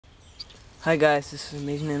Hi guys, this is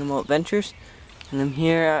Amazing Animal Adventures, and I'm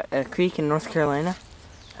here at a creek in North Carolina.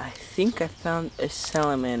 I think I found a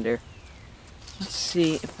salamander. Let's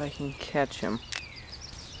see if I can catch him.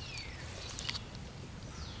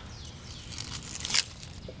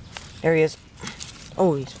 There he is.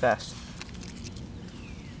 Oh, he's fast.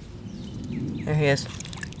 There he is.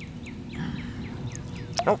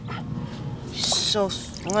 Oh, he's so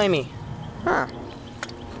slimy. Huh.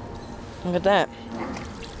 Look at that.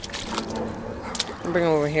 I'll bring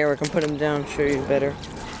him over here. We can put him down, show you better.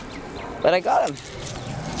 But I got him.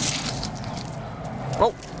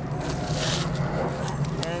 Oh.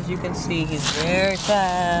 As you can see, he's very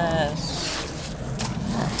fast.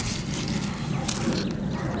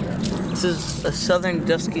 This is a Southern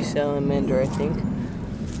Dusky Salamander, I think.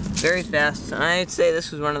 Very fast. I'd say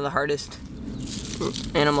this was one of the hardest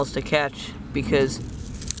animals to catch because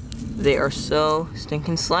they are so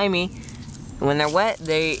stinking slimy. And when they're wet,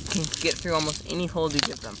 they can get through almost any hold you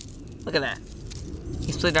give them. Look at that.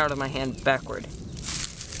 He slid out of my hand backward.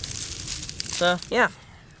 So, yeah.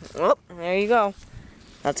 Well, there you go.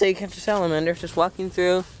 That's how you catch a salamander. Just walking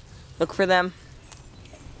through, look for them,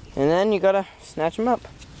 and then you gotta snatch them up.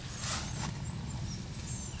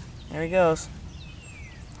 There he goes.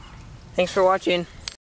 Thanks for watching.